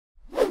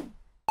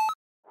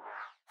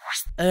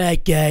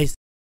Alright guys,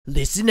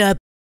 listen up.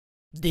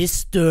 This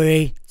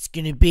story is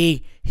gonna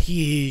be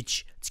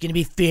huge. It's gonna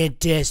be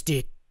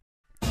fantastic.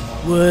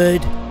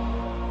 Wood,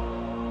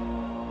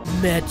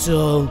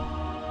 metal,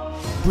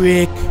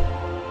 brick,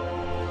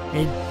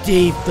 and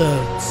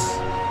defaults.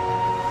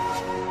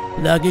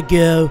 Long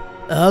ago,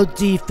 all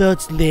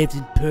defaults lived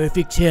in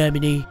perfect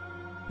harmony.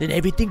 Then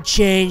everything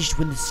changed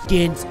when the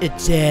skins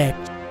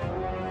attacked.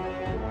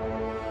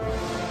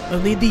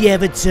 Only the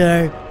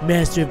Avatar,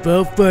 master of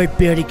all fart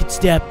building, could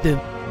stop them.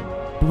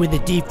 But when the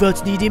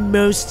defaults needed him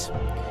most,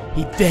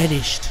 he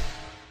vanished.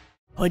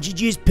 100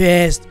 years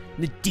passed,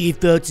 and the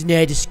defaults and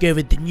I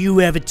discovered the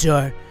new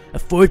Avatar, a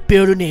fort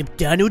builder named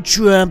Donald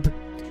Trump.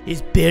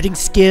 His building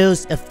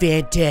skills are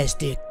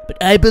fantastic,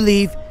 but I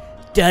believe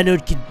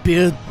Donald can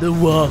build the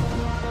wall.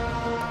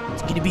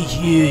 It's gonna be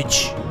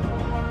huge.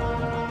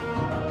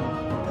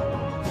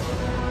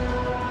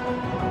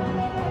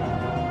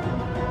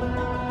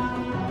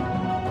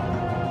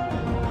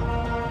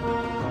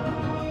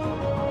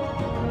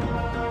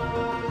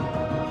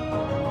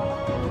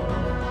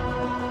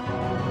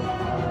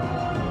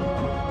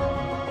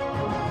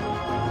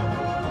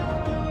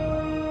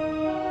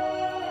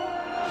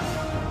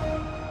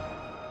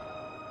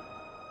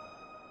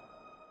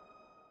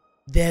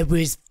 That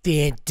was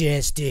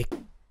fantastic.